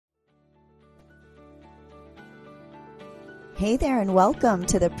Hey there, and welcome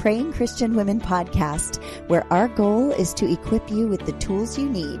to the Praying Christian Women podcast, where our goal is to equip you with the tools you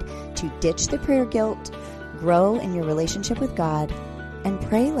need to ditch the prayer guilt, grow in your relationship with God, and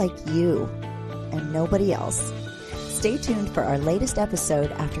pray like you and nobody else. Stay tuned for our latest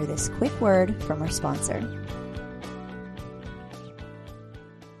episode after this quick word from our sponsor.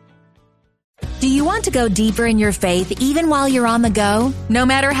 Do you want to go deeper in your faith even while you're on the go? No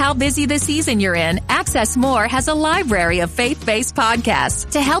matter how busy the season you're in, Access More has a library of faith-based podcasts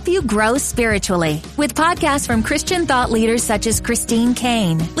to help you grow spiritually. With podcasts from Christian thought leaders such as Christine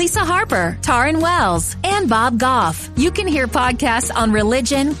Caine, Lisa Harper, Taryn Wells, and Bob Goff. You can hear podcasts on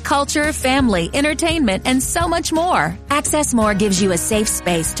religion, culture, family, entertainment, and so much more. Access More gives you a safe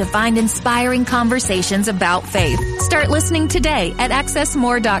space to find inspiring conversations about faith. Start listening today at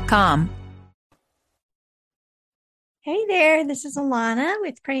accessmore.com. Hey there, this is Alana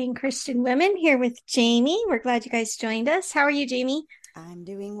with Praying Christian Women here with Jamie. We're glad you guys joined us. How are you, Jamie? I'm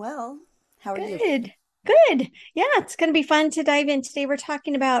doing well. How are you? Good. Yeah, it's going to be fun to dive in. Today we're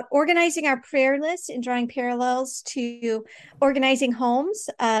talking about organizing our prayer list and drawing parallels to organizing homes.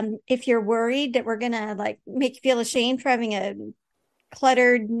 If you're worried that we're going to make you feel ashamed for having a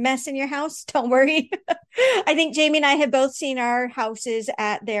cluttered mess in your house, don't worry. I think Jamie and I have both seen our houses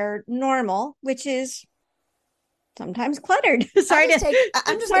at their normal, which is sometimes cluttered. I'm just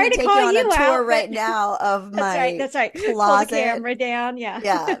going to take you on a tour right now of my that's right. closet. Pull the camera down. Yeah.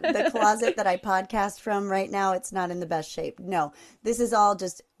 Yeah. The closet that I podcast from right now, it's not in the best shape. No, this is all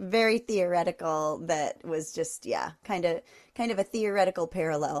just very theoretical. That was just, kind of a theoretical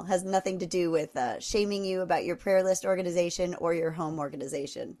parallel. Has nothing to do with shaming you about your prayer list organization or your home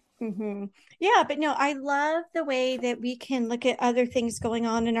organization. Mm-hmm. Yeah, but no, I love the way that we can look at other things going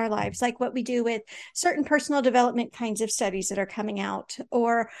on in our lives, like what we do with certain personal development kinds of studies that are coming out,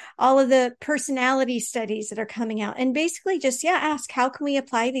 or all of the personality studies that are coming out, and basically just, ask, how can we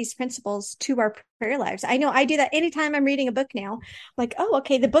apply these principles to our prayer lives? I know I do that anytime I'm reading a book now. Like, oh,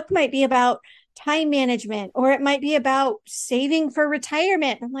 okay, the book might be about time management, or it might be about saving for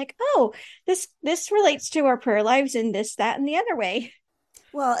retirement. I'm like, oh, this relates to our prayer lives in this, that, and the other way.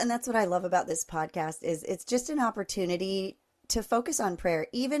 Well, and that's what I love about this podcast is it's just an opportunity to focus on prayer,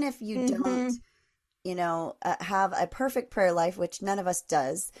 even if you don't, have a perfect prayer life, which none of us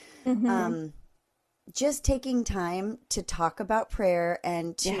does. Mm-hmm. Just taking time to talk about prayer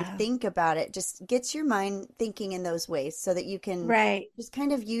and to think about it just gets your mind thinking in those ways so that you can just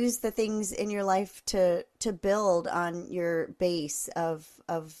kind of use the things in your life to build on your base of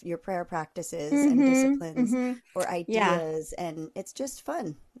your prayer practices and disciplines or ideas. And it's just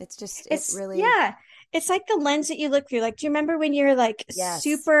fun. It's like the lens that you look through. Like, do you remember when you're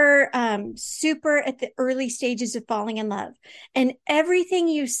super at the early stages of falling in love, and everything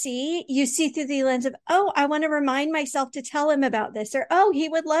you see through the lens of, oh, I want to remind myself to tell him about this, or, oh, he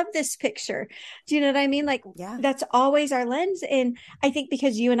would love this picture. Do you know what I mean? That's always our lens. And I think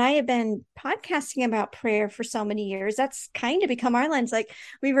because you and I have been podcasting about prayer for so many years, that's kind of become our lens. Like,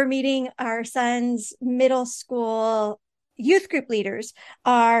 we were meeting our son's middle school youth group leaders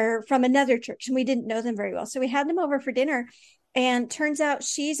are from another church, and we didn't know them very well. So we had them over for dinner, and turns out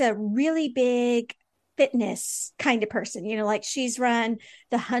she's a really big fitness kind of person. She's run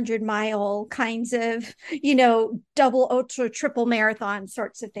the 100-mile kinds of, double, ultra, triple marathon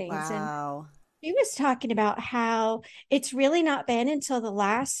sorts of things. Wow. And she was talking about how it's really not been until the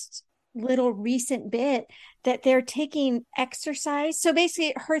last little recent bit that they're taking exercise. So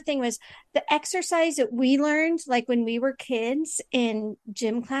basically her thing was the exercise that we learned like when we were kids in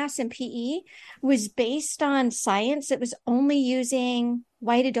gym class and PE was based on science that was only using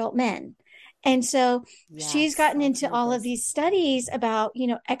white adult men. And so she's gotten into all of these studies about,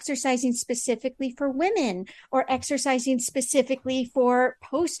 exercising specifically for women, or exercising specifically for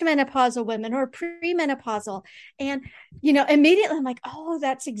postmenopausal women or premenopausal. And, immediately I'm like, oh,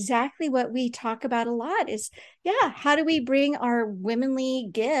 that's exactly what we talk about a lot is, how do we bring our womanly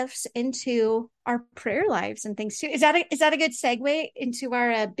gifts into our prayer lives and things too? Is that a good segue into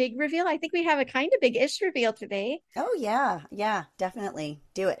our big reveal? I think we have a kind of big-ish reveal today. Oh, yeah. Yeah, definitely.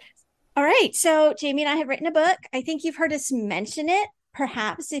 Do it. All right. So Jamie and I have written a book. I think you've heard us mention it,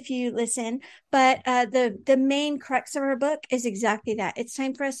 perhaps, if you listen. But the main crux of our book is exactly that. It's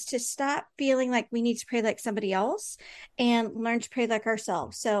time for us to stop feeling like we need to pray like somebody else and learn to pray like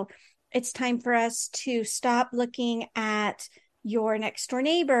ourselves. So it's time for us to stop looking at your next door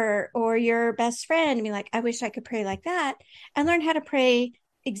neighbor or your best friend and be like, I wish I could pray like that, and learn how to pray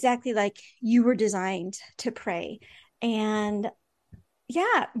exactly like you were designed to pray. And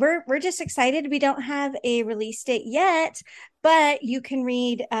Yeah, we're just excited. We don't have a release date yet, but you can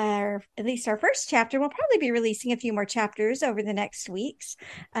read at least our first chapter. We'll probably be releasing a few more chapters over the next weeks.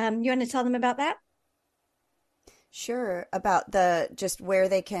 You want to tell them about that? Sure. About just where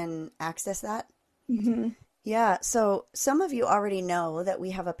they can access that? Mm-hmm. Yeah. So some of you already know that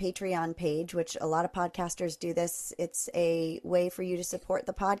we have a Patreon page, which a lot of podcasters do this. It's a way for you to support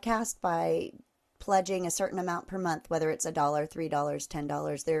the podcast by pledging a certain amount per month, whether it's $1, $3,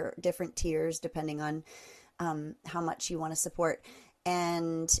 $10. There are different tiers depending on how much you want to support.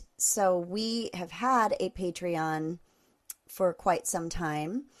 And so we have had a Patreon for quite some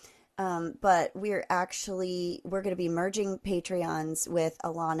time. But we're going to be merging Patreons with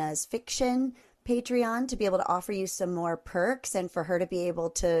Alana's fiction Patreon to be able to offer you some more perks and for her to be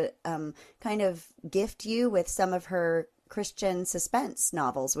able to kind of gift you with some of her Christian suspense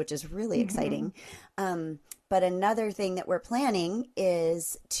novels, which is really exciting. But another thing that we're planning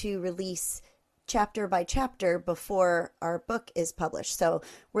is to release chapter by chapter before our book is published. So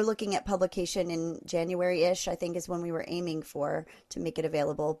we're looking at publication in January-ish, I think is when we were aiming for to make it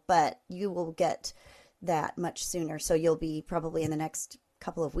available, but you will get that much sooner. So you'll be probably in the next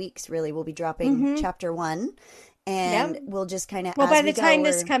couple of weeks, really, we'll be dropping chapter 1 and we'll just kind of, by the time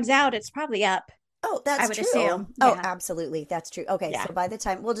this comes out, it's probably up. Oh, that's true. Assume. Oh, yeah. Absolutely. That's true. Okay. Yeah. So by the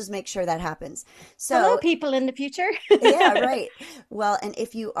time, we'll just make sure that happens. So hello, people in the future. Yeah, right. Well, and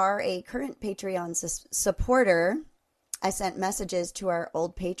if you are a current Patreon supporter, I sent messages to our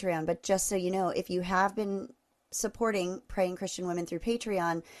old Patreon, but just so you know, if you have been supporting Praying Christian Women through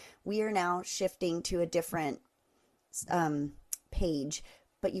Patreon, we are now shifting to a different page,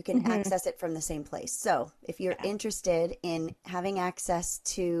 but you can access it from the same place. So if you're interested in having access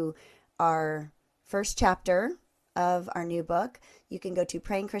to our first chapter of our new book, you can go to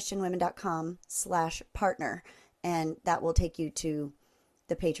prayingchristianwomen.com/partner, and that will take you to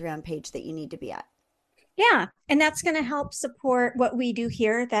the Patreon page that you need to be at. Yeah, and that's going to help support what we do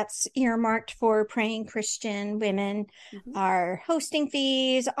here. That's earmarked for Praying Christian Women, our hosting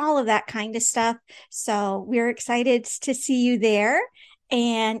fees, all of that kind of stuff. So we're excited to see you there.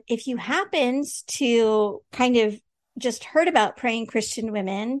 And if you happened to kind of just heard about Praying Christian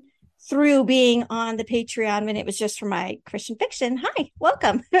Women through being on the Patreon when it was just for my Christian fiction, hi,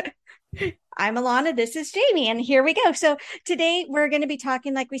 welcome. I'm Alana, this is Jamie, and here we go. So today we're going to be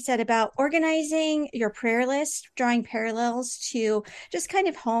talking, like we said, about organizing your prayer list, drawing parallels to just kind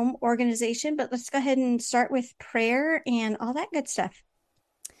of home organization. But let's go ahead and start with prayer and all that good stuff.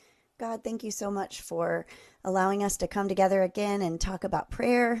 God, thank you so much for allowing us to come together again and talk about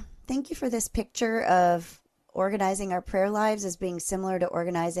prayer. Thank you for this picture of organizing our prayer lives as being similar to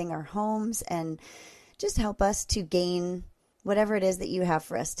organizing our homes, and just help us to gain whatever it is that you have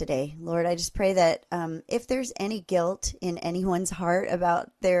for us today. Lord, I just pray that if there's any guilt in anyone's heart about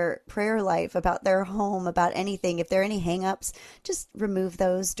their prayer life, about their home, about anything, if there are any hangups, just remove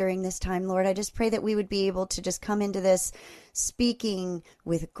those during this time, Lord. I just pray that we would be able to just come into this speaking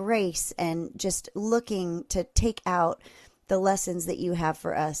with grace and just looking to take out the lessons that you have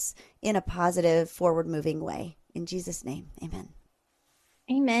for us in a positive, forward-moving way. In Jesus' name, amen.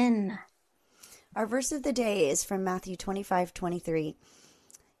 Amen. Our verse of the day is from Matthew 25:23.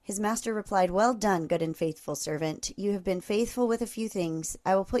 His master replied, "Well done, good and faithful servant. You have been faithful with a few things.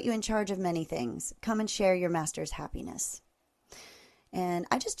 I will put you in charge of many things. Come and share your master's happiness." And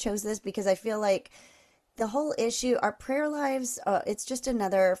I just chose this because I feel like the whole issue, our prayer lives, it's just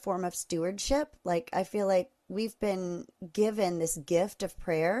another form of stewardship. Like, I feel like we've been given this gift of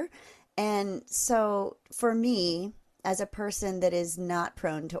prayer. And so for me, as a person that is not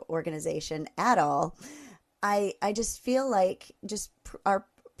prone to organization at all, I just feel like just our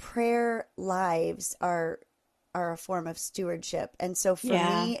prayer lives are a form of stewardship. And so for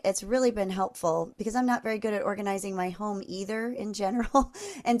me, it's really been helpful because I'm not very good at organizing my home either in general.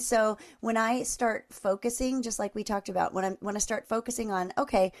 And so when I start focusing, just like we talked about, when I start focusing on,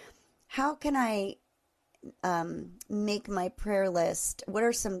 okay, how can I make my prayer list? What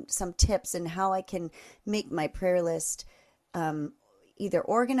are some tips in how I can make my prayer list either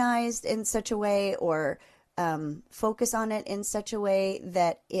organized in such a way or focus on it in such a way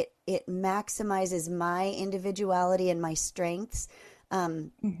that it maximizes my individuality and my strengths?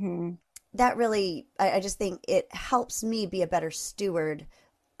 That really, I just think it helps me be a better steward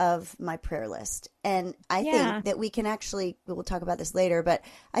of my prayer list. And I think that we can actually, we'll talk about this later, but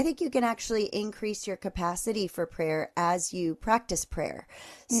I think you can actually increase your capacity for prayer as you practice prayer.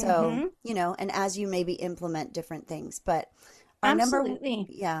 So, and as you maybe implement different things. But our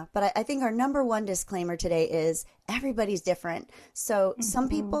I think our number one disclaimer today is everybody's different. So some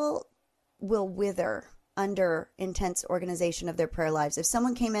people will wither under intense organization of their prayer lives. If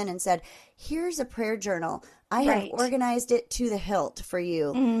someone came in and said, here's a prayer journal, I have organized it to the hilt for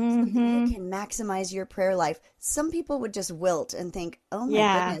you so that you can maximize your prayer life, some people would just wilt and think, oh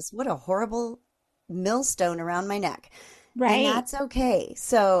my goodness, what a horrible millstone around my neck. Right. And that's okay.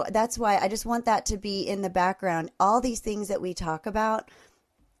 So that's why I just want that to be in the background. All these things that we talk about,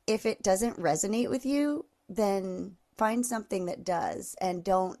 if it doesn't resonate with you, then find something that does, and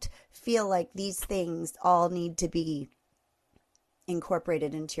don't feel like these things all need to be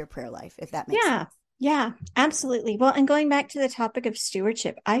incorporated into your prayer life, if that makes sense. Yeah, absolutely. Well, and going back to the topic of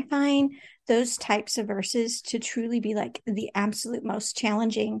stewardship, I find those types of verses to truly be like the absolute most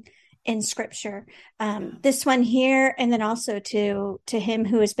challenging in scripture. This one here, and then also to him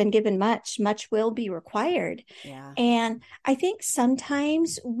who has been given much, much will be required. Yeah. And I think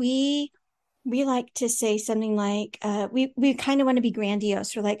sometimes we like to say something like, we kind of want to be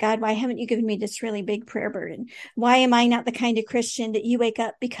grandiose. We're like, God, why haven't you given me this really big prayer burden? Why am I not the kind of Christian that you wake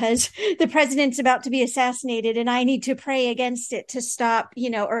up because the president's about to be assassinated and I need to pray against it to stop,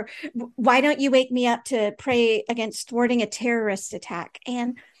 or why don't you wake me up to pray against thwarting a terrorist attack?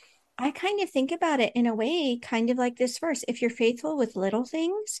 And I kind of think about it in a way, kind of like this verse. If you're faithful with little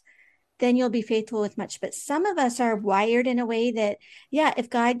things, then you'll be faithful with much. But some of us are wired in a way that, if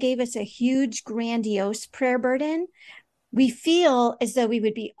God gave us a huge, grandiose prayer burden, we feel as though we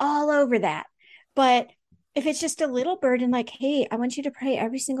would be all over that. But if it's just a little burden, like, hey, I want you to pray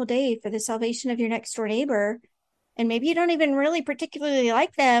every single day for the salvation of your next door neighbor, and maybe you don't even really particularly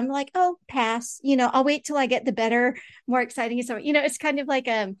like them, like, oh, pass, I'll wait till I get the better, more exciting. So, it's kind of like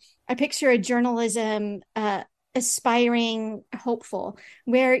I picture a journalism, aspiring hopeful,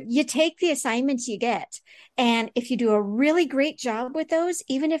 where you take the assignments you get, and if you do a really great job with those,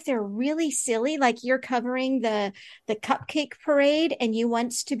 even if they're really silly, like you're covering the cupcake parade and you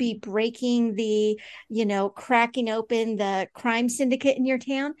want to be breaking the cracking open the crime syndicate in your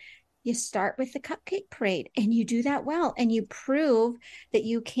town, you start with the cupcake parade and you do that well, and you prove that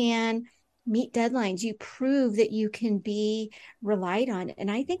you can meet deadlines. You prove that you can be relied on. And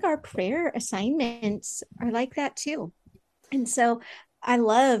I think our prayer assignments are like that too. And so I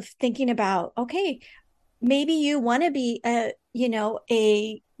love thinking about, okay, maybe you want to be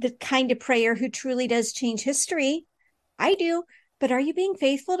the kind of prayer who truly does change history. I do. But are you being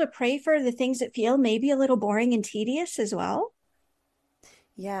faithful to pray for the things that feel maybe a little boring and tedious as well?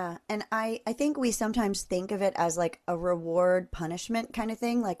 Yeah. And I think we sometimes think of it as like a reward punishment kind of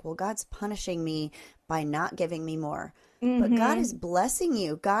thing. Like, well, God's punishing me by not giving me more. But God is blessing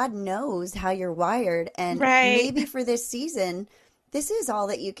you. God knows how you're wired. And maybe for this season, this is all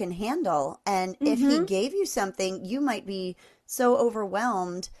that you can handle. And if He gave you something, you might be so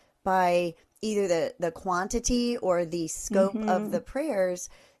overwhelmed by either the quantity or the scope of the prayers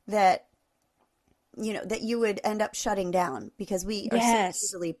that that you would end up shutting down, because we are so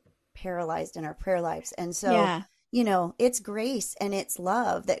easily paralyzed in our prayer lives. And so, it's grace and it's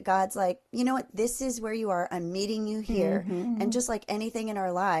love that God's like, you know what, this is where you are. I'm meeting you here. And just like anything in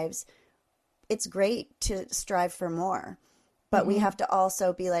our lives, it's great to strive for more. But we have to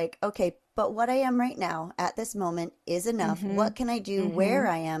also be like, okay, but what I am right now at this moment is enough. What can I do where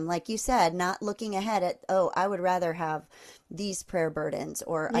I am? Like you said, not looking ahead at, oh, I would rather have these prayer burdens,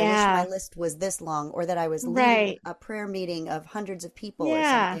 or I wish my list was this long, or that I was leading a prayer meeting of hundreds of people or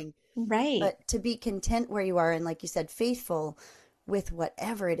something. Right. But to be content where you are, and like you said, faithful with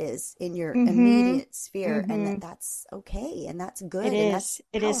whatever it is in your immediate sphere, and that's okay, and that's good. It is.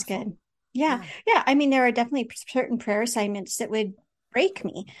 It is good. Yeah. I mean, there are definitely certain prayer assignments that would break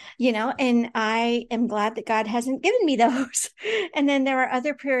me, and I am glad that God hasn't given me those. And then there are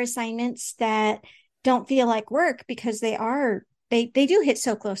other prayer assignments that don't feel like work, because they do hit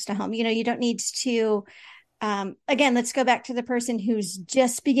so close to home. You don't need to, again, let's go back to the person who's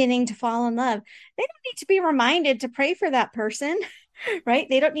just beginning to fall in love. They don't need to be reminded to pray for that person, right?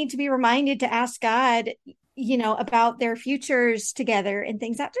 They don't need to be reminded to ask God, about their futures together and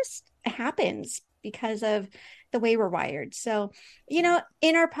things. That just happens because of the way we're wired. So, in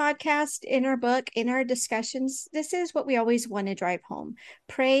our podcast, in our book, in our discussions, this is what we always want to drive home.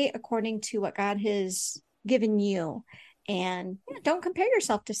 Pray according to what God has given you, and don't compare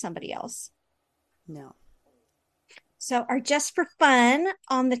yourself to somebody else. No. So, our just for fun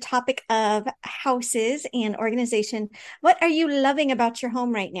on the topic of houses and organization, what are you loving about your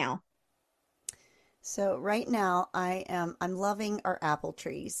home right now? So right now I'm loving our apple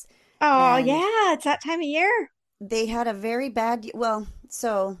trees. Oh, yeah, it's that time of year. They had a very bad,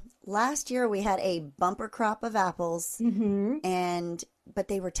 so last year we had a bumper crop of apples, but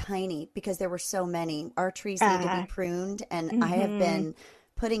they were tiny because there were so many. Our trees need to be pruned, and I have been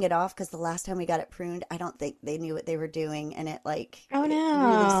putting it off because the last time we got it pruned, I don't think they knew what they were doing, and it oh it really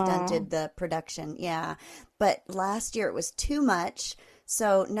no. stunted the production. Yeah. But last year it was too much.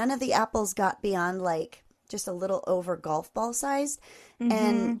 So none of the apples got beyond like just a little over golf ball sized. Mm-hmm.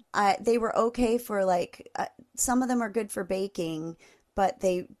 And they were okay for like, some of them are good for baking, but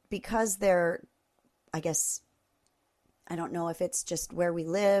because they're, I guess, I don't know if it's just where we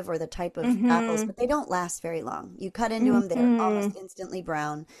live or the type of apples, Mm-hmm. but they don't last very long. You cut into them, they're Mm-hmm. almost instantly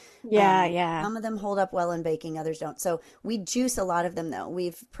brown. Yeah, yeah. Some of them hold up well in baking, others don't. So we juice a lot of them though.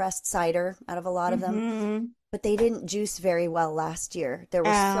 We've pressed cider out of a lot of them, Mm-hmm. but they didn't juice very well last year. There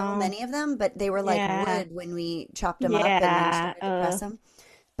were so Oh, many of them, but they were like yeah. wood when we chopped them up and then Yeah. started to press them.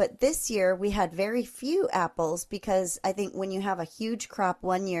 But this year we had very few apples because I think when you have a huge crop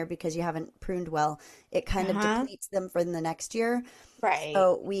one year because you haven't pruned well, it kind of Uh-huh. depletes them for the next year. Right.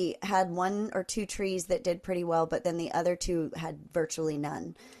 So we had one or two trees that did pretty well, but then the other two had virtually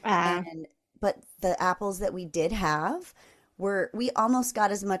none. Uh, And but the apples that we did have we almost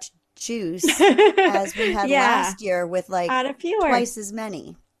got as much juice as we had yeah. last year with like Out of fewer. twice as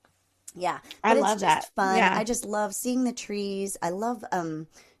many. Yeah, I but it's love that. just fun. Yeah. I just love seeing the trees. I love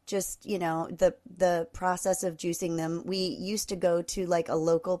just, the process of juicing them. We used to go to like a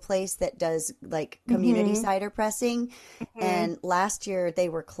local place that does like community Mm-hmm. cider pressing, Mm-hmm. and last year they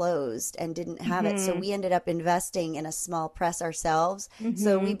were closed and didn't have it. So Mm-hmm. we ended up investing in a small press ourselves.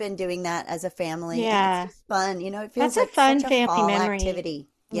 So Mm-hmm. we've been doing that as a family, and it's Yeah. just fun. It feels That's a like such fun a family fall memory. activity.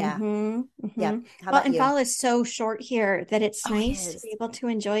 Yeah. Mm-hmm. Mm-hmm. Yep. How Well, about and you? fall is so short here that it's Oh, it nice to is. be able to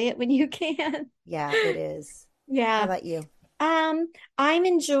enjoy it when you can. Yeah, it is. How Yeah. about you? Um, I'm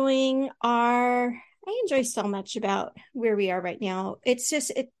enjoying I enjoy so much about where we are right now. It's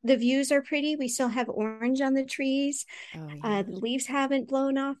just the views are pretty. We still have orange on the trees. Oh, yeah. The leaves haven't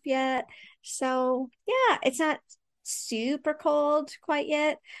blown off yet. So, yeah, it's not super cold quite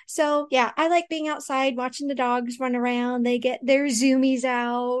yet. So, yeah, I like being outside watching the dogs run around. They get their zoomies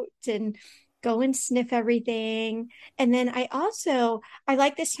out and go and sniff everything. And then I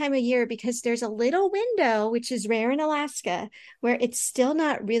like this time of year because there's a little window, which is rare in Alaska, where it's still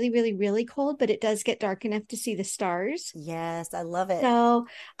not really, really, really cold, but it does get dark enough to see the stars. Yes, I love it. So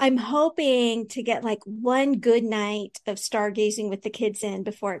I'm hoping to get like one good night of stargazing with the kids in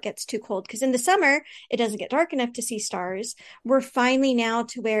before it gets too cold. Because in the summer, it doesn't get dark enough to see stars. We're finally now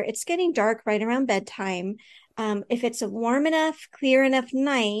to where it's getting dark right around bedtime. If it's a warm enough, clear enough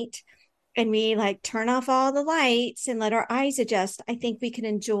night, and we like turn off all the lights and let our eyes adjust, I think we can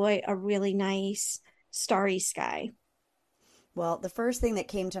enjoy a really nice starry sky. Well, the first thing that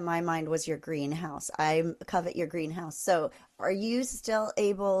came to my mind was your greenhouse. I covet your greenhouse. So, are you still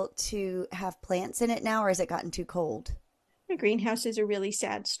able to have plants in it now, or has it gotten too cold? The greenhouse is a really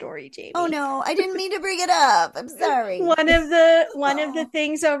sad story, Oh Jamie. no, I didn't mean to bring it up. I'm sorry. One of the Oh,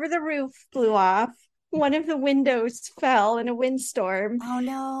 things over the roof blew off. One of the windows fell in a windstorm. oh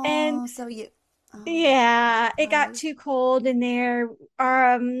And no. Oh, yeah, it got sorry. too cold in there.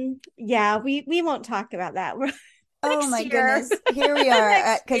 Yeah, we won't talk about that. Oh Next my year. goodness. Here we are.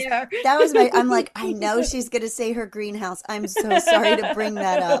 Next Because year. that was I'm like, I know she's going to say her greenhouse. I'm so sorry to bring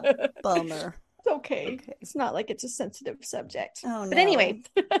that up. Bummer. It's okay. Okay. It's not like it's a sensitive subject. Oh But no. anyway,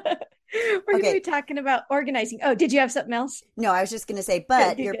 we're going to be Okay. talking about organizing. Oh, did you have something else? No, I was just going to say, Good,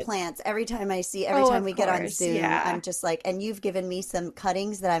 but good, your good. plants, every Oh, time of we get on course. Zoom, I'm Yeah. just like, and you've given me some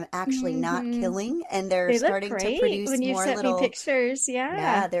cuttings that I'm actually not Hmm. killing, and they're They look starting to great when produce you more sent me little, pictures. Yeah.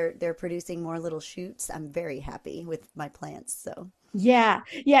 yeah, they're producing more little shoots. I'm very happy with my plants. So, Yeah.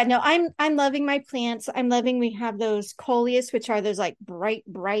 Yeah. No, I'm loving my plants. I'm loving we have those coleus, which are those like bright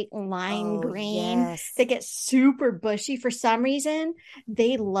lime oh, green yes. that get super bushy for some reason.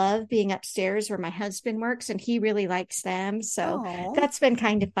 They love being upstairs where my husband works and he really likes them. So Oh, that's been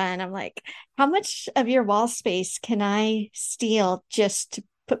kind of fun. I'm like, how much of your wall space can I steal just to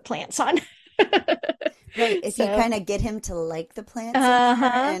put plants on? right. If you So, kind of get him to like the plants in there,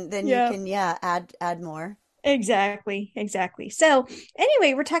 uh-huh. and then you Yeah. can, yeah, add more. Exactly, exactly. So,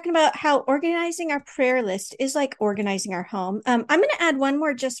 anyway, we're talking about how organizing our prayer list is like organizing our home. I'm going to add one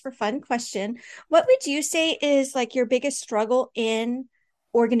more just for fun question. What would you say is like your biggest struggle in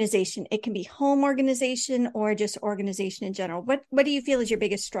organization? It can be home organization or just organization in general. What do you feel is your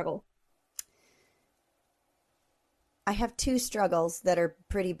biggest struggle? I have two struggles that are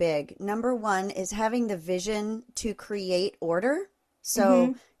pretty big. Number one is having the vision to create order. So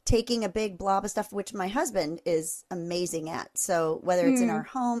Mm-hmm. taking a big blob of stuff, which my husband is amazing at. So whether it's in Mm-hmm. our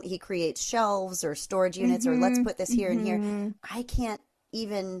home, he creates shelves or storage units, or let's Mm-hmm. put this here and here. Mm-hmm. I can't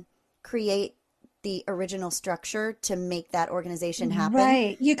even create the original structure to make that organization happen.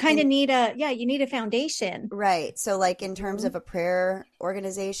 Right. You kind of need you need a foundation. Right. So like in terms of a prayer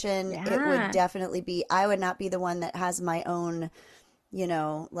organization, it would definitely be, I would not be the one that has my own,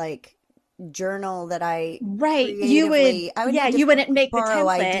 like journal that I you wouldn't make the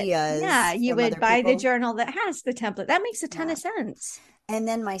template. Ideas. Yeah, you would buy the journal that has the template. That makes a ton of sense. And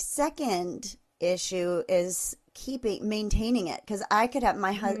then my second issue is maintaining it, because I could have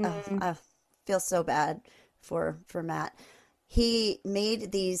my husband. I feel so bad for Matt. He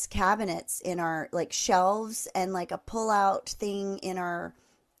made these cabinets in our like shelves and like a pull-out thing in our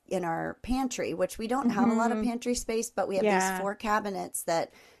pantry, which we don't have a lot of pantry space, but we have these 4 cabinets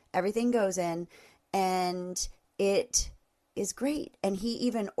that everything goes in, and it is great. And he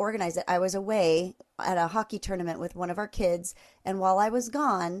even organized it. I was away at a hockey tournament with one of our kids, and while I was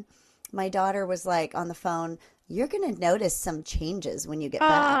gone, my daughter was like on the phone, "You're going to notice some changes when you get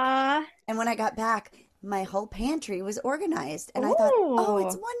back." And when I got back, my whole pantry was organized, and I thought, "Oh,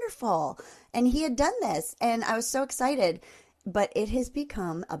 it's wonderful." And he had done this, and I was so excited. But it has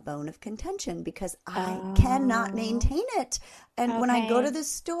become a bone of contention because I cannot maintain it. And when I go to the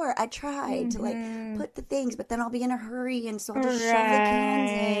store, I try to like put the things, but then I'll be in a hurry, and so I'll just shove the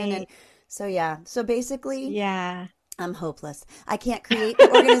cans in. And so basically, I'm hopeless. I can't create the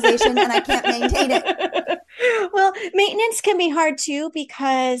organization and I can't maintain it. Well, maintenance can be hard too,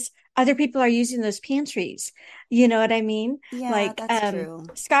 because other people are using those pantries. You know what I mean? Yeah, that's true.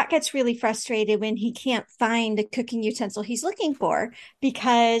 Scott gets really frustrated when he can't find a cooking utensil he's looking for,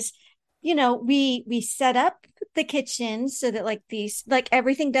 because, we set up the kitchen so that like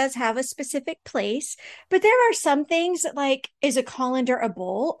everything does have a specific place, but there are some things that like, is a colander a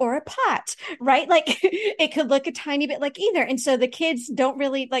bowl or a pot, right? Like it could look a tiny bit like either. And so the kids don't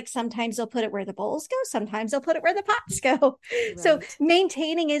really like, sometimes they'll put it where the bowls go, sometimes they'll put it where the pots go. Right. So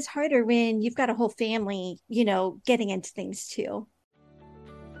maintaining is harder when you've got a whole family, getting into things too.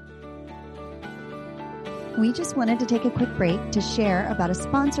 We just wanted to take a quick break to share about a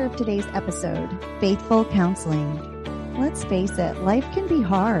sponsor of today's episode, Faithful Counseling. Let's face it, life can be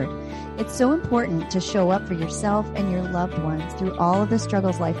hard. It's so important to show up for yourself and your loved ones through all of the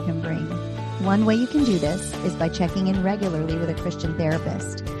struggles life can bring. One way you can do this is by checking in regularly with a Christian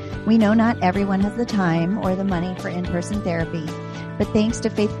therapist. We know not everyone has the time or the money for in-person therapy, but thanks to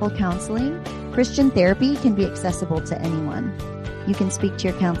Faithful Counseling, Christian therapy can be accessible to anyone. You can speak to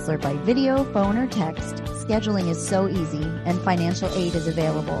your counselor by video, phone, or text. Scheduling is so easy, and financial aid is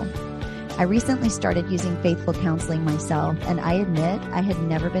available. I recently started using Faithful Counseling myself, and I admit I had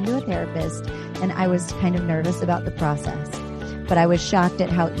never been to a therapist, and I was kind of nervous about the process. But I was shocked at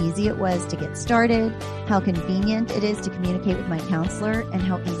how easy it was to get started, how convenient it is to communicate with my counselor, and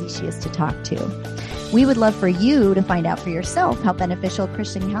how easy she is to talk to. We would love for you to find out for yourself how beneficial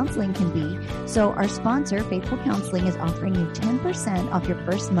Christian counseling can be. So our sponsor, Faithful Counseling, is offering you 10% off your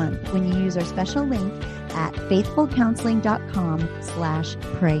first month when you use our special link at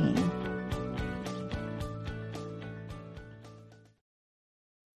faithfulcounseling.com/praying.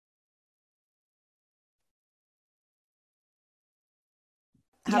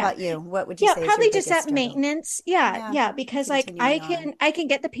 How about you? What would you say? Probably just that maintenance. Because like I can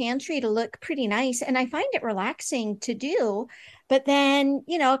get the pantry to look pretty nice, and I find it relaxing to do. But then,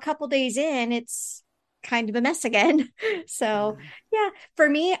 a couple days in, it's kind of a mess again. So for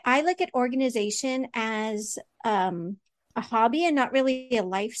me, I look at organization as a hobby and not really a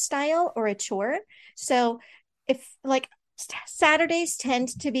lifestyle or a chore. So if like Saturdays tend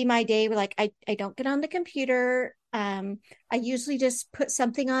to be my day where like I don't get on the computer. I usually just put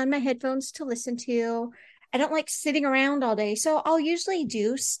something on my headphones to listen to. I don't like sitting around all day. So I'll usually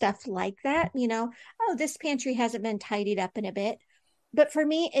do stuff like that, this pantry hasn't been tidied up in a bit. But for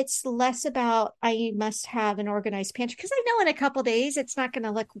me, it's less about I must have an organized pantry, because I know in a couple days it's not going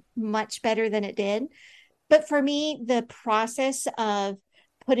to look much better than it did. But for me, the process of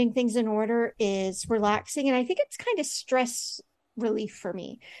putting things in order is relaxing. And I think it's kind of stress relief for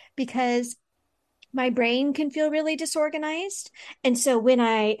me, because my brain can feel really disorganized. And so when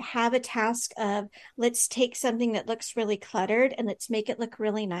I have a task of let's take something that looks really cluttered and let's make it look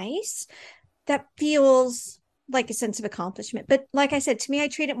really nice, that feels like a sense of accomplishment. But like I said, to me, I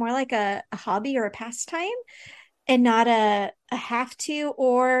treat it more like a hobby or a pastime, and not a have to,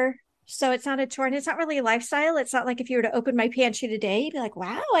 or so it's not a chore, and it's not really a lifestyle. It's not like if you were to open my pantry today, you'd be like,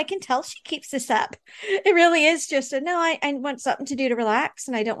 wow, I can tell she keeps this up. It really is just I want something to do to relax,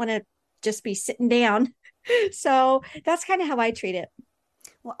 and I don't want to just be sitting down. So that's kind of how I treat it.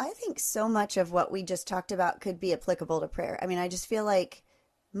 Well, I think so much of what we just talked about could be applicable to prayer. I mean, I just feel like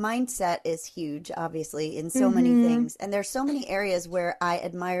mindset is huge, obviously, in so many things. And there's so many areas where I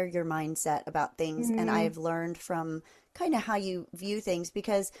admire your mindset about things. And I've learned from kind of how you view things,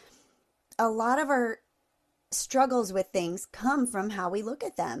 because a lot of our struggles with things come from how we look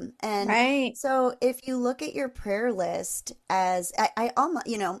at them. And so if you look at your prayer list as, I almost,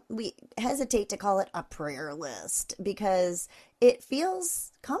 we hesitate to call it a prayer list because it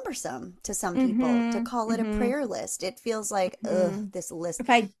feels cumbersome to some people to call it a prayer list. It feels like, ugh, this list.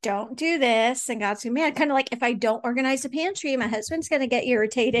 If I don't do this, and God's going to be mad. Kind of like if I don't organize the pantry, my husband's going to get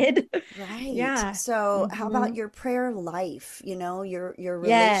irritated. Right. Yeah. So how about your prayer life, your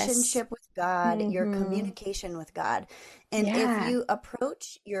relationship with God, your communication with God? And if you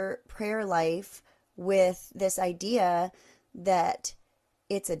approach your prayer life with this idea that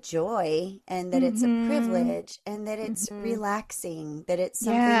it's a joy and that it's a privilege and that it's relaxing, that it's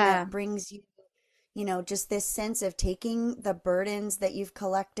something that brings you, just this sense of taking the burdens that you've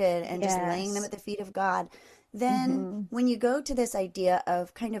collected and just laying them at the feet of God. Then when you go to this idea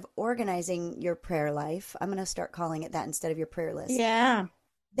of kind of organizing your prayer life, I'm going to start calling it that instead of your prayer list. Yeah.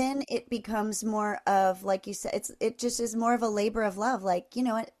 Then it becomes more of, like you said, it just is more of a labor of love. Like,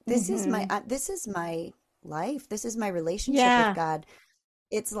 this is my life. This is my relationship with God.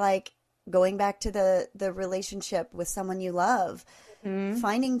 It's like going back to the relationship with someone you love,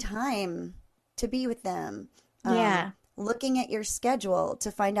 finding time to be with them. Looking at your schedule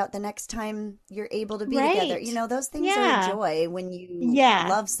to find out the next time you're able to be together. Those things are a joy when you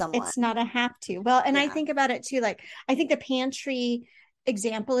love someone. It's not a have to. Well, and I think about it too. Like, I think the pantry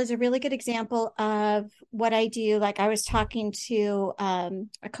example is a really good example of what I do. Like, I was talking to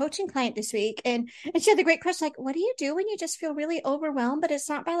a coaching client this week, and she had the great question, like, what do you do when you just feel really overwhelmed, but it's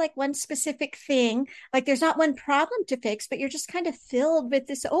not by like one specific thing, like there's not one problem to fix, but you're just kind of filled with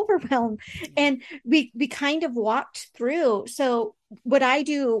this overwhelm. And we kind of walked through. So what I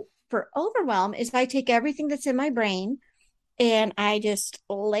do for overwhelm is I take everything that's in my brain and I just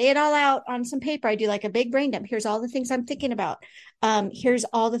lay it all out on some paper. I do like a big brain dump. Here's all the things I'm thinking about. Here's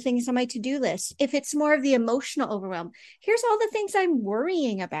all the things on my to-do list. If it's more of the emotional overwhelm, here's all the things I'm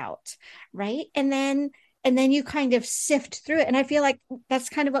worrying about, right? And then you kind of sift through it. And I feel like that's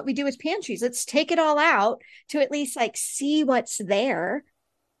kind of what we do with pantries. Let's take it all out to at least like see what's there.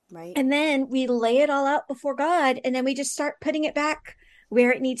 Right. And then we lay it all out before God, and then we just start putting it back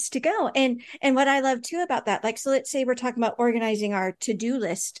where it needs to go. And what I love too about that, like, so let's say we're talking about organizing our to-do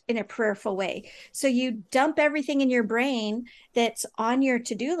list in a prayerful way. So you dump everything in your brain that's on your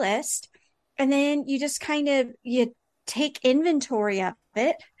to-do list, and then you just kind of, you take inventory of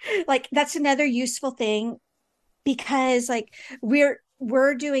it. Like, that's another useful thing, because like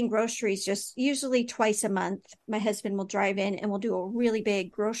we're doing groceries just usually twice a month. My husband will drive in and we'll do a really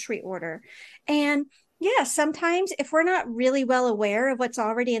big grocery order. And sometimes if we're not really well aware of what's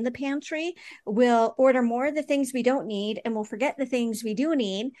already in the pantry, we'll order more of the things we don't need and we'll forget the things we do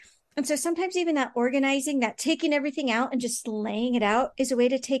need. And so sometimes even that organizing, that taking everything out and just laying it out is a way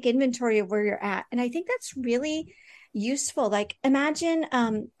to take inventory of where you're at. And I think that's really useful. Like, imagine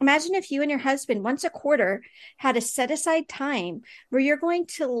if you and your husband once a quarter had a set aside time where you're going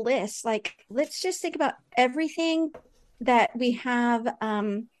to list, like, let's just think about everything that we have,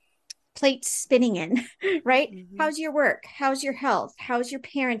 plates spinning in, right? How's your work? How's your health? How's your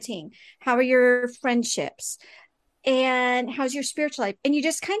parenting? How are your friendships? And how's your spiritual life? And you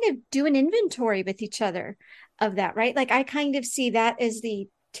just kind of do an inventory with each other of that, right? Like, I kind of see that as the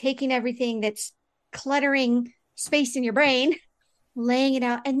taking everything that's cluttering space in your brain, laying it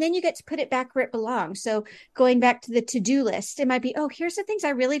out, and then you get to put it back where it belongs. So going back to the to-do list, it might be, oh, here's the things I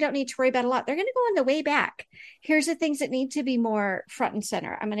really don't need to worry about a lot. They're going to go on the way back. Here's the things that need to be more front and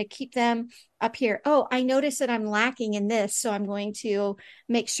center. I'm going to keep them up here. Oh, I notice that I'm lacking in this, so I'm going to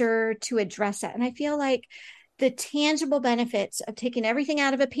make sure to address that. And I feel like the tangible benefits of taking everything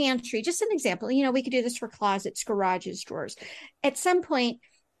out of a pantry, just an example, we could do this for closets, garages, drawers. At some point,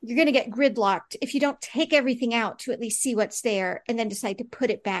 you're going to get gridlocked if you don't take everything out to at least see what's there and then decide to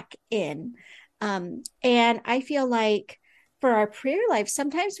put it back in. And I feel like for our prayer life,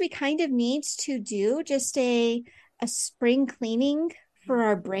 sometimes we kind of need to do just a spring cleaning for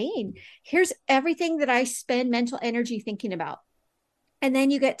our brain. Here's everything that I spend mental energy thinking about. And then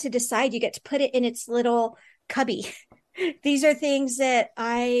you get to decide, you get to put it in its little cubby. These are things that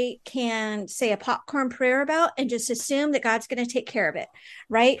I can say a popcorn prayer about and just assume that God's going to take care of it,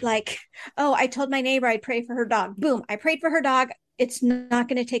 right? Like, oh, I told my neighbor I'd pray for her dog. Boom, I prayed for her dog. It's not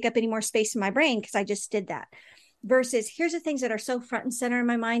going to take up any more space in my brain because I just did that. Versus here's the things that are so front and center in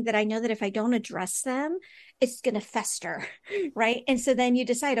my mind that I know that if I don't address them, it's going to fester, right? And so then you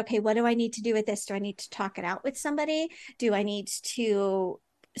decide, okay, what do I need to do with this? Do I need to talk it out with somebody? Do I need to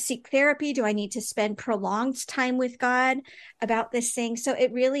seek therapy? Do I need to spend prolonged time with God about this thing? So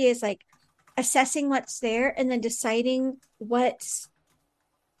it really is like assessing what's there and then deciding what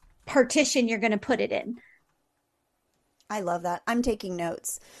partition you're going to put it in. I love that. I'm taking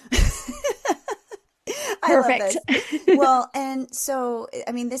notes. Perfect. Well, and so,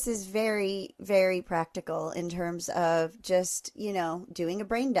 I mean, this is very, very practical in terms of just, doing a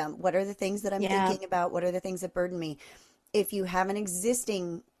brain dump. What are the things that I'm thinking about? What are the things that burden me? If you have an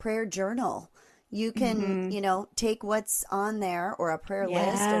existing prayer journal, you can, take what's on there or a prayer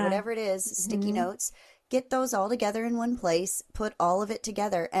list or whatever it is, sticky notes, get those all together in one place, put all of it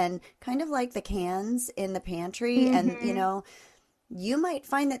together, and kind of like the cans in the pantry. And, you might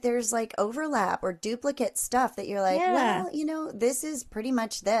find that there's like overlap or duplicate stuff that you're like, well, this is pretty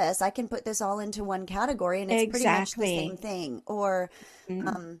much this. I can put this all into one category and it's pretty much the same thing. Or,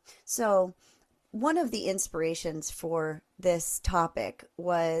 so one of the inspirations for this topic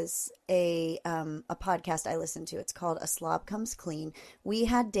was a podcast I listened to. It's called A Slob Comes Clean. We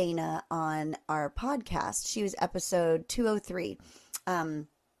had Dana on our podcast. She was episode 203.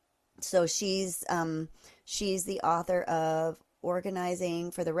 So she's the author of Organizing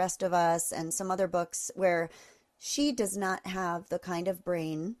for the Rest of Us and some other books where she does not have the kind of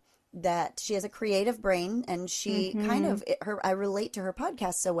brain that she has a creative brain, and she I relate to her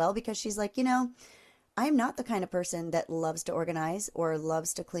podcast so well because she's like, I'm not the kind of person that loves to organize or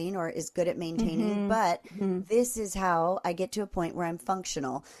loves to clean or is good at maintaining, but this is how I get to a point where I'm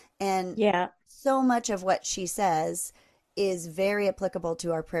functional. And so much of what she says is very applicable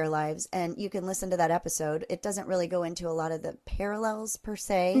to our prayer lives. And you can listen to that episode. It doesn't really go into a lot of the parallels per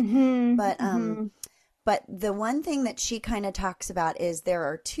se, but the one thing that she kind of talks about is there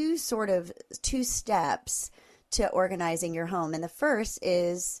are two steps to organizing your home. And the first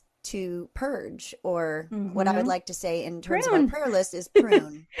is to purge, or what I would like to say in terms of our prayer list is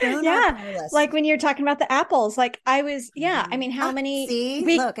prune. Prune our prayer list. Like when you're talking about the apples, like I was, I mean, how many?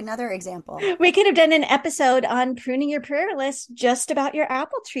 Look, another example. We could have done an episode on pruning your prayer list just about your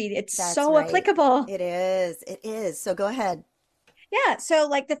apple tree. It's so applicable. It is. So go ahead. Yeah. So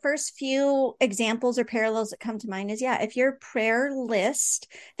like the first few examples or parallels that come to mind is, if your prayer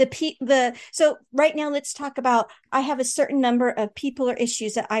list, so right now let's talk about, I have a certain number of people or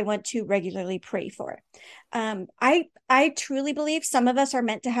issues that I want to regularly pray for. I truly believe some of us are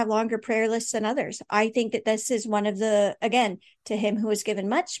meant to have longer prayer lists than others. I think that this is one of the, again, to him who is given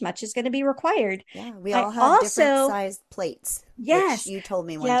much, much is going to be required. Yeah. We all have different sized plates. Yes. Which you told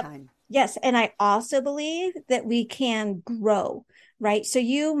me one time. Yes. And I also believe that we can grow, right? So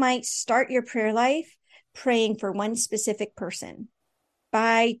you might start your prayer life praying for one specific person.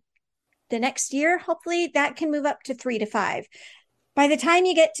 By the next year, hopefully that can move up to 3 to 5. By the time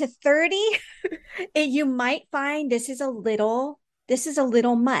you get to 30, you might find this is a little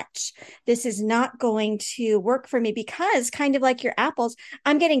much. This is not going to work for me because, kind of like your apples,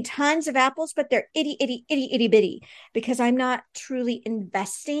 I'm getting tons of apples, but they're itty bitty because I'm not truly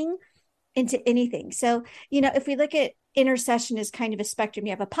investing into anything. So, if we look at intercession as kind of a spectrum,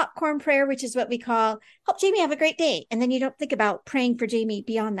 you have a popcorn prayer, which is what we call help Jamie have a great day. And then you don't think about praying for Jamie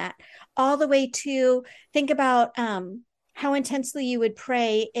beyond that, all the way to think about how intensely you would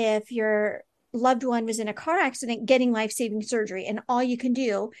pray if your loved one was in a car accident getting life-saving surgery, and all you can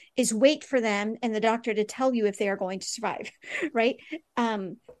do is wait for them and the doctor to tell you if they are going to survive, right?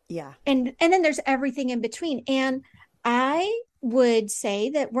 And then there's everything in between. And I would say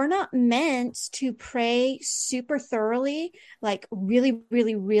that we're not meant to pray super thoroughly, like really,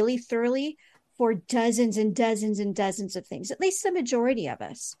 really, really thoroughly for dozens and dozens and dozens of things, at least the majority of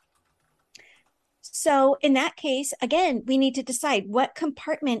us. So in that case, again, we need to decide what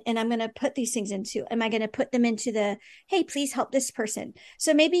compartment and I'm going to put these things into. Am I going to put them into the, hey, please help this person?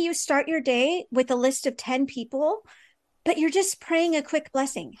 So maybe you start your day with a list of 10 people, but you're just praying a quick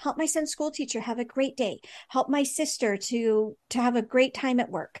blessing. Help my son's school teacher have a great day. Help my sister to have a great time at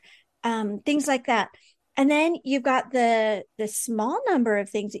work. Things like that. And then you've got the small number of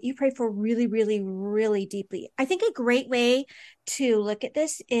things that you pray for really, really, really deeply. I think a great way to look at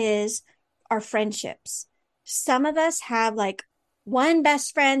this is our friendships. Some of us have like one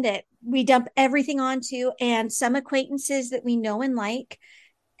best friend that we dump everything onto, and some acquaintances that we know and like,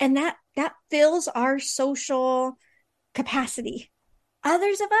 and that fills our social capacity.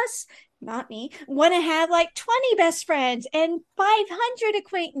 Others of us, not me, want to have like 20 best friends and 500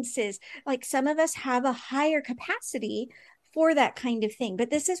 acquaintances. Like some of us have a higher capacity for that kind of thing. But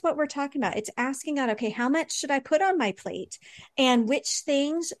this is what we're talking about. It's asking God, okay, how much should I put on my plate? And which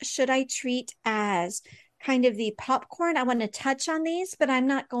things should I treat as kind of the popcorn? I want to touch on these, but I'm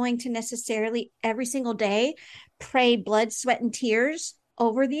not going to necessarily every single day pray blood, sweat, and tears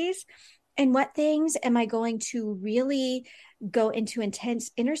over these? And what things am I going to really go into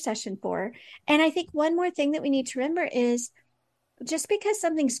intense intercession for? And I think one more thing that we need to remember is just because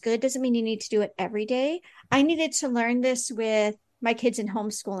something's good doesn't mean you need to do it every day. I needed to learn this with my kids in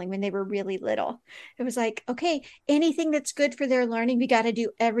homeschooling when they were really little. It was like, okay, anything that's good for their learning, we got to do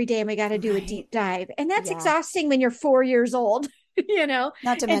every day and we got to do a deep dive. And that's exhausting when you're 4 years old, you know?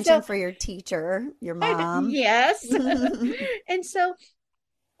 Not to mention for your teacher, your mom. Yes. And so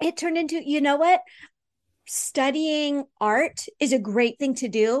it turned into, you know what? Studying art is a great thing to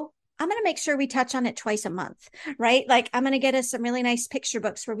do. I'm going to make sure we touch on it twice a month, right? Like I'm going to get us some really nice picture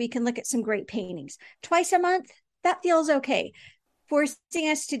books where we can look at some great paintings twice a month. That feels okay. Forcing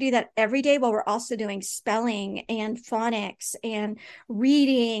us to do that every day while we're also doing spelling and phonics and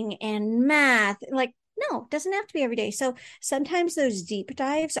reading and math. Like, no, it doesn't have to be every day. So sometimes those deep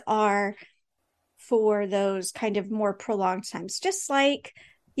dives are for those kind of more prolonged times, just like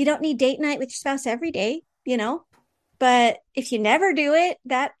you don't need date night with your spouse every day, you know, but if you never do it,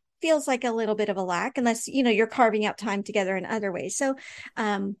 that feels like a little bit of a lack unless, you know, you're carving out time together in other ways. So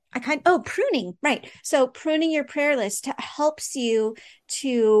pruning, right. So pruning your prayer list helps you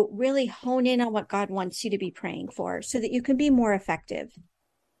to really hone in on what God wants you to be praying for so that you can be more effective.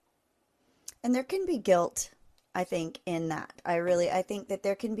 And there can be guilt, I think, in that. I think that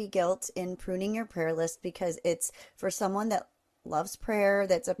there can be guilt in pruning your prayer list because it's for someone that loves prayer,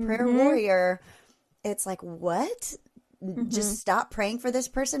 that's a prayer warrior. It's like, what? Just stop praying for this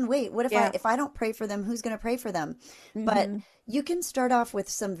person. Wait, what if I don't pray for them, who's going to pray for them? But you can start off with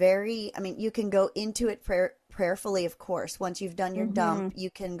some you can go into it prayerfully, of course. Once you've done your dump,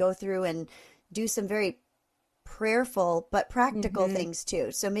 you can go through and do some very prayerful but practical things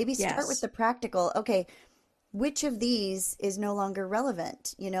too. So maybe start with the practical. Okay, which of these is no longer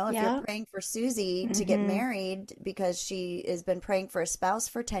relevant? You know, if you're praying for Susie to get married because she has been praying for a spouse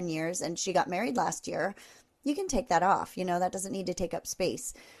for 10 years and she got married last year, you can take that off. You know, that doesn't need to take up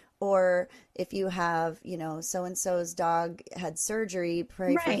space. Or if you have, you know, so-and-so's dog had surgery,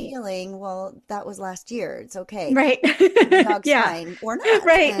 pray for healing. Well, that was last year. It's okay. Right. The dog's fine or not.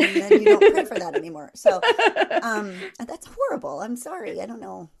 Right. And then you don't pray for that anymore. So that's horrible. I'm sorry. I don't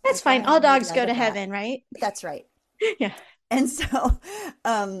know. That's fine. All dogs go to heaven, right? That's right. Yeah. And so,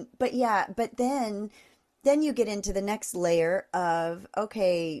 but then you get into the next layer of,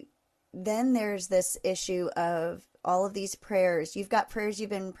 okay, then there's this issue of all of these prayers. You've got prayers you've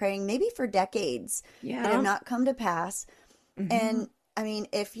been praying maybe for decades that have not come to pass. And I mean,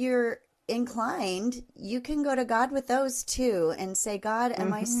 if you're inclined, you can go to God with those too and say, God,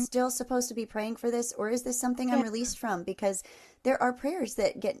 am I still supposed to be praying for this? Or is this something I'm released from? Because there are prayers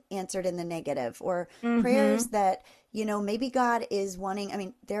that get answered in the negative, or prayers that, you know, maybe God is wanting. I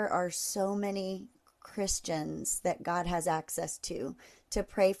mean, there are so many Christians that God has access to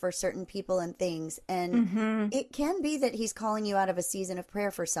pray for certain people and things. And it can be that he's calling you out of a season of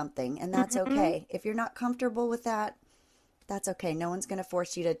prayer for something, and that's okay. If you're not comfortable with that, that's okay. No one's going to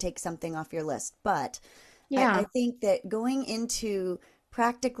force you to take something off your list. But I think that going into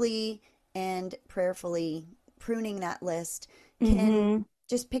practically and prayerfully pruning that list can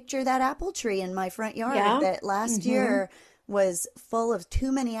just picture that apple tree in my front yard that last year was full of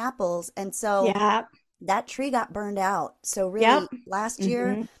too many apples. And so that tree got burned out. So really last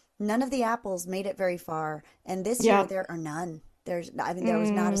year, none of the apples made it very far. And this year there are none. There was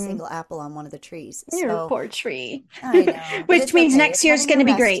not a single apple on one of the trees. Your poor tree. I know. Which means next year's going to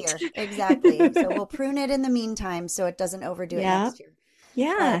be great. Exactly. So we'll prune it in the meantime so it doesn't overdo it next year.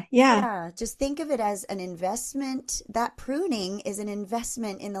 Yeah. Just think of it as an investment. That pruning is an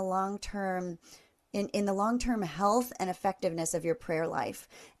investment in the long term, in the long-term health and effectiveness of your prayer life.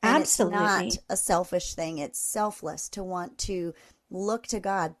 And Absolutely. It's not a selfish thing. It's selfless to want to look to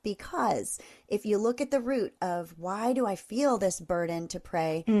God, because if you look at the root of why do I feel this burden to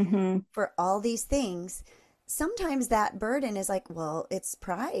pray for all these things, sometimes that burden is like, well, it's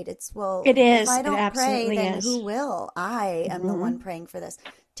pride. It's, well, it is. If I don't pray, then is. who will? I am the one praying for this.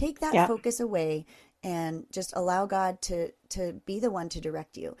 Take that focus away and just allow God to be the one to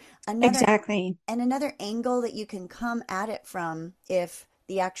direct you. Exactly. And another angle that you can come at it from, if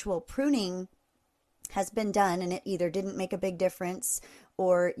the actual pruning has been done and it either didn't make a big difference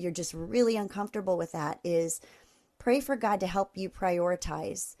or you're just really uncomfortable with that, is pray for God to help you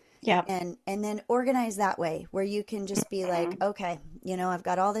prioritize. Yeah. And then organize that way, where you can just be like, okay, you know, I've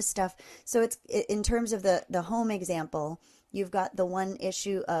got all this stuff. So it's in terms of the home example, you've got the one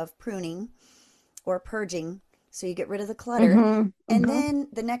issue of pruning or purging. So you get rid of the clutter. And then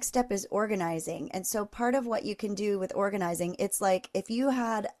the next step is organizing. And so part of what you can do with organizing, it's like if you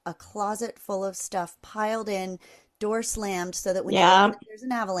had a closet full of stuff piled in door slammed so that when you open it, there's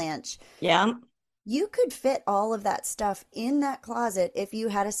an avalanche. Yeah. You could fit all of that stuff in that closet if you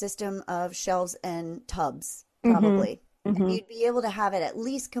had a system of shelves and tubs, probably. Mm-hmm. And you'd be able to have it at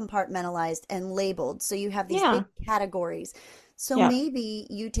least compartmentalized and labeled. So you have these big categories. So maybe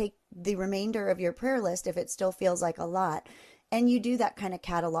you take the remainder of your prayer list, if it still feels like a lot, and you do that kind of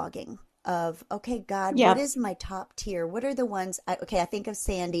cataloging of, okay, God, what is my top tier? What are the ones? I think of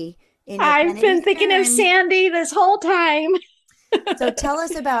Sandy. I've been thinking of Sandy this whole time. So tell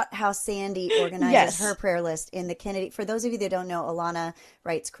us about how Sandy organizes her prayer list in the Kennedy. For those of you that don't know, Alana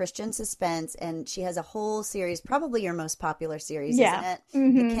writes Christian Suspense, and she has a whole series, probably your most popular series, isn't it?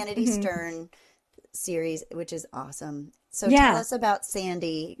 The Kennedy Stern series, which is awesome. So tell us about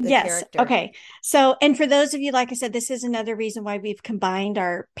Sandy, the character. Okay. So, and for those of you, like I said, this is another reason why we've combined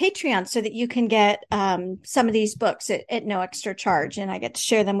our Patreon so that you can get some of these books at no extra charge, and I get to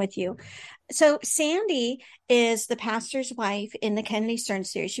share them with you. So Sandy is the pastor's wife in the Kennedy Stern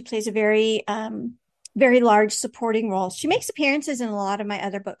series. She plays a very, very large supporting role. She makes appearances in a lot of my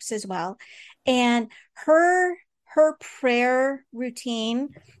other books as well. And her prayer routine,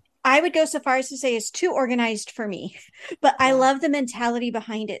 I would go so far as to say, is too organized for me, but I love the mentality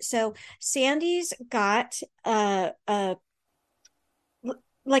behind it. So Sandy's got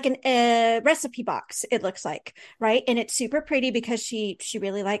like a recipe box, it looks like, right? And it's super pretty because she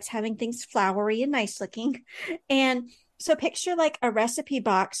really likes having things flowery and nice looking. And so picture like a recipe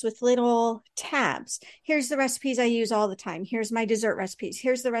box with little tabs. Here's the recipes I use all the time. Here's my dessert recipes.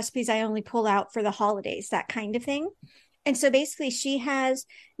 Here's the recipes I only pull out for the holidays, that kind of thing. And so basically she has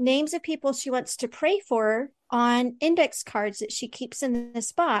names of people she wants to pray for on index cards that she keeps in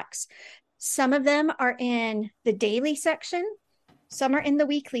this box. Some of them are in the daily section, some are in the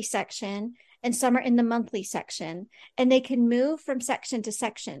weekly section, and some are in the monthly section. And they can move from section to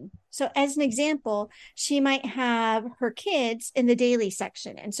section. So as an example, she might have her kids in the daily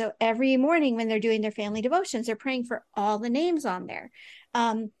section. And so every morning when they're doing their family devotions, they're praying for all the names on there.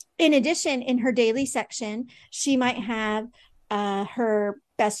 In addition, in her daily section, she might have her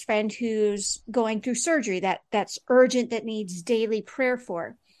best friend who's going through surgery that's urgent, that needs daily prayer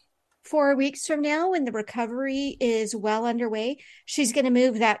for. 4 weeks from now, when the recovery is well underway, she's going to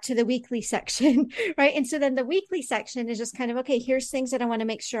move that to the weekly section, right? And so then the weekly section is just kind of, okay, here's things that I want to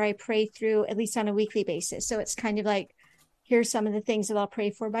make sure I pray through at least on a weekly basis. So it's kind of like, here's some of the things that I'll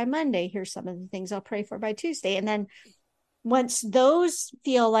pray for by Monday. Here's some of the things I'll pray for by Tuesday. And then once those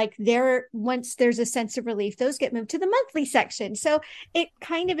feel like once there's a sense of relief, those get moved to the monthly section. So it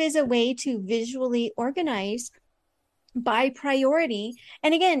kind of is a way to visually organize by priority.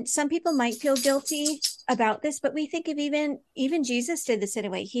 And again, some people might feel guilty about this, but we think of even Jesus did this in a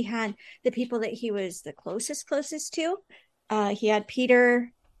way. He had the people that he was the closest to. He had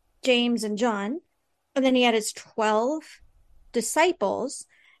Peter, James, and John. And then he had his 12 disciples.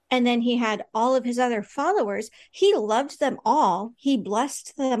 And then he had all of his other followers. He loved them all. He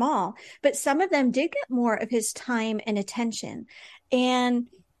blessed them all. But some of them did get more of his time and attention. And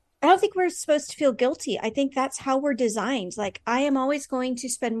I don't think we're supposed to feel guilty. I think that's how we're designed. Like, I am always going to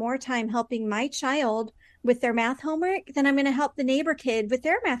spend more time helping my child with their math homework than I'm going to help the neighbor kid with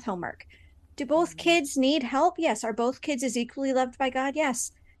their math homework. Do both kids need help? Yes. Are both kids as equally loved by God?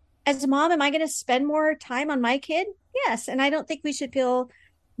 Yes. As a mom, am I going to spend more time on my kid? Yes. And I don't think we should feel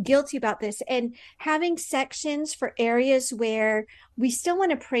guilty about this. And having sections for areas where we still want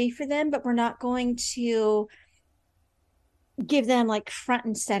to pray for them, but we're not going to give them like front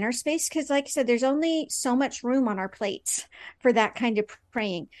and center space, because like I said, there's only so much room on our plates for that kind of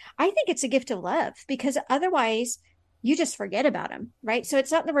praying. I think it's a gift of love, because otherwise you just forget about them, right? So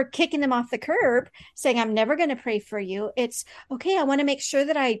it's not that we're kicking them off the curb saying, I'm never going to pray for you. It's, okay, I want to make sure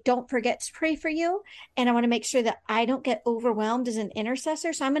that I don't forget to pray for you. And I want to make sure that I don't get overwhelmed as an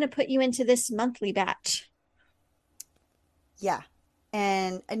intercessor. So I'm going to put you into this monthly batch. Yeah.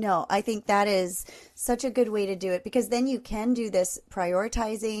 And no, I think that is such a good way to do it, because then you can do this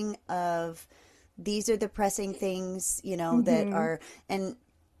prioritizing of, these are the pressing things, that are, and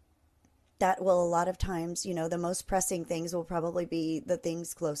that will a lot of times, the most pressing things will probably be the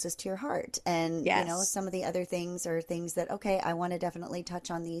things closest to your heart. And, some of the other things are things that, okay, I want to definitely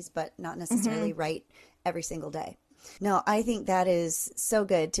touch on these, but not necessarily right every single day. No, I think that is so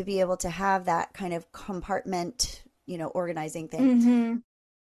good to be able to have that kind of compartment, organizing thing.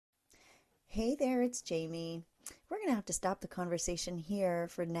 Hey there, it's Jamie. We're going to have to stop the conversation here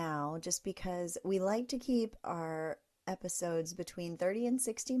for now, just because we like to keep our episodes between 30 and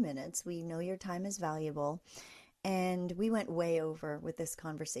 60 minutes. We know your time is valuable. and we went way over with this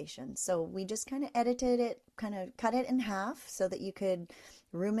conversation. So we just kind of edited it, kind of cut it in half so that you could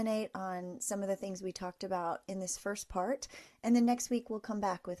ruminate on some of the things we talked about in this first part. And then next week we'll come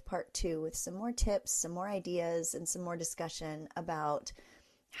back with part 2 with some more tips, some more ideas, and some more discussion about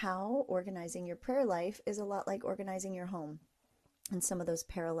how organizing your prayer life is a lot like organizing your home, and some of those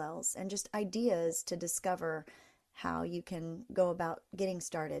parallels, and just ideas to discover how you can go about getting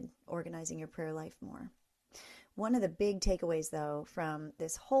started organizing your prayer life more. One of the big takeaways, though, from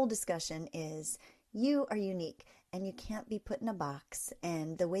this whole discussion is you are unique and you can't be put in a box.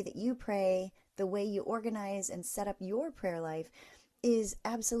 And the way that you pray, the way you organize and set up your prayer life is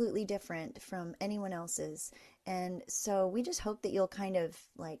absolutely different from anyone else's. And so we just hope that you'll kind of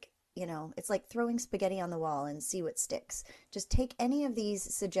it's like throwing spaghetti on the wall and see what sticks. Just take any of these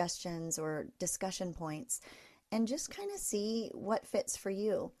suggestions or discussion points and just kind of see what fits for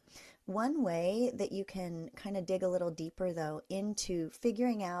you. One way that you can kind of dig a little deeper, though, into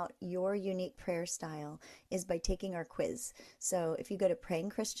figuring out your unique prayer style is by taking our quiz. So if you go to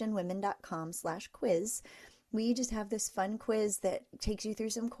prayingchristianwomen.com/quiz, we just have this fun quiz that takes you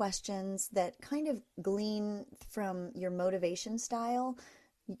through some questions that kind of glean from your motivation style,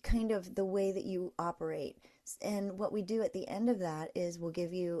 kind of the way that you operate. And what we do at the end of that is we'll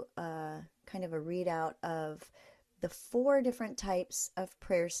give you a kind of a readout of the 4 different types of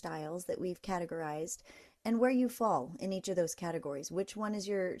prayer styles that we've categorized and where you fall in each of those categories. Which one is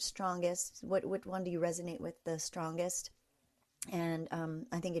your strongest? What one do you resonate with the strongest? And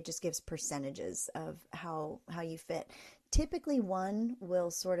I think it just gives percentages of how you fit. Typically one will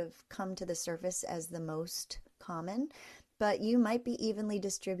sort of come to the surface as the most common, but you might be evenly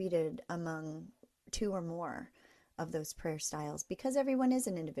distributed among 2 or more of those prayer styles because everyone is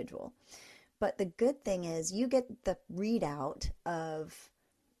an individual. But the good thing is you get the readout of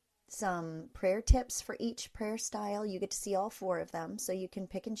some prayer tips for each prayer style. You get to see all 4 of them, so you can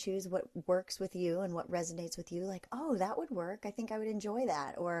pick and choose what works with you and what resonates with you. Like, oh, that would work. I think I would enjoy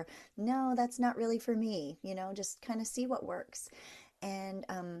that. Or, no, that's not really for me. Just kind of see what works. And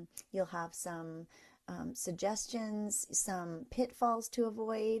you'll have some suggestions, some pitfalls to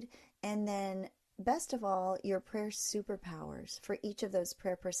avoid, and then best of all, your prayer superpowers for each of those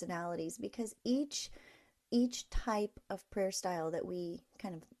prayer personalities, because each type of prayer style that we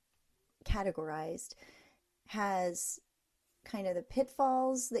kind of categorized has kind of the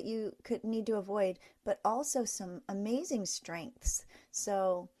pitfalls that you could need to avoid, but also some amazing strengths.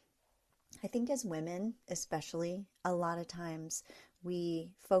 So I think as women, especially, a lot of times we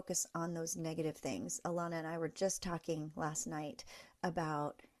focus on those negative things. Alana and I were just talking last night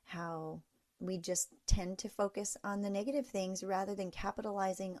about how we just tend to focus on the negative things rather than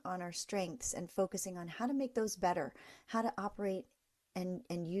capitalizing on our strengths and focusing on how to make those better, how to operate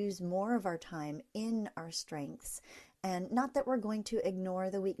and use more of our time in our strengths. And not that we're going to ignore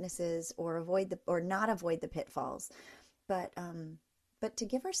the weaknesses or not avoid the pitfalls, but to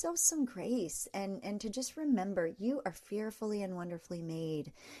give ourselves some grace and to just remember you are fearfully and wonderfully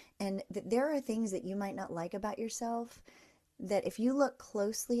made. And there are things that you might not like about yourself that if you look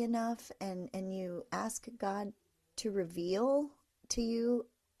closely enough and you ask God to reveal to you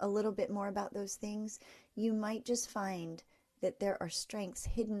a little bit more about those things, you might just find that there are strengths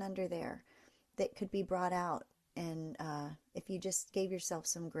hidden under there that could be brought out. And if you just gave yourself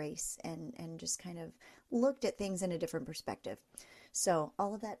some grace and just kind of looked at things in a different perspective. So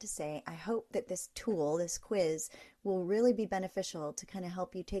all of that to say, I hope that this tool, this quiz, will really be beneficial to kind of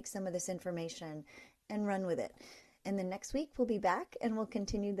help you take some of this information and run with it. And then next week we'll be back and we'll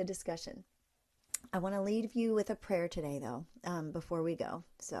continue the discussion. I want to leave you with a prayer today, though, before we go.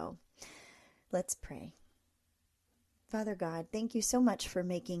 So let's pray. Father God, thank you so much for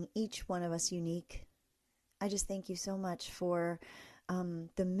making each one of us unique. I just thank you so much for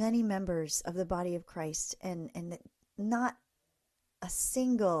the many members of the body of Christ, and that not a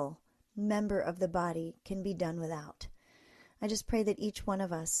single member of the body can be done without. I just pray that each one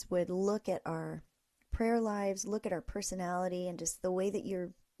of us would look at our prayer lives, look at our personality and just the way that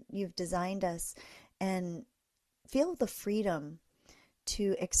you've designed us, and feel the freedom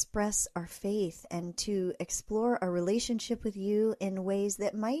to express our faith and to explore our relationship with you in ways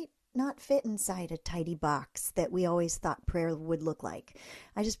that might not fit inside a tidy box that we always thought prayer would look like.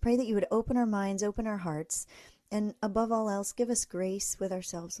 I just pray that you would open our minds, open our hearts, and above all else, give us grace with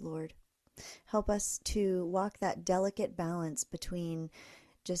ourselves, Lord. Help us to walk that delicate balance between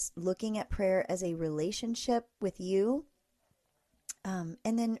just looking at prayer as a relationship with you,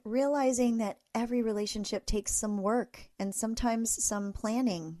 and then realizing that every relationship takes some work and sometimes some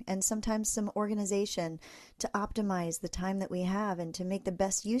planning and sometimes some organization to optimize the time that we have and to make the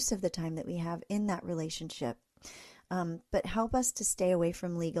best use of the time that we have in that relationship. But help us to stay away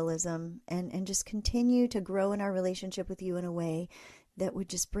from legalism and just continue to grow in our relationship with you in a way that would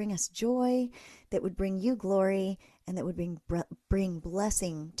just bring us joy, that would bring you glory, and that would bring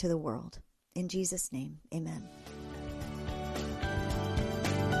blessing to the world. In Jesus' name, amen.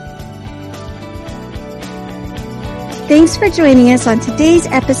 Thanks for joining us on today's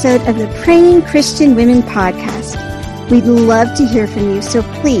episode of the Praying Christian Women podcast. We'd love to hear from you, so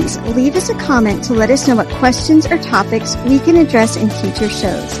please leave us a comment to let us know what questions or topics we can address in future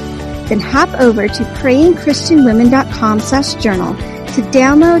shows. Then hop over to prayingchristianwomen.com/journal to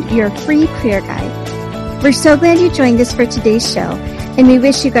download your free prayer guide. We're so glad you joined us for today's show, and we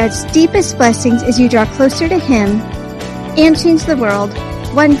wish you God's deepest blessings as you draw closer to Him and change the world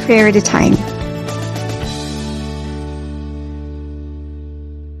one prayer at a time.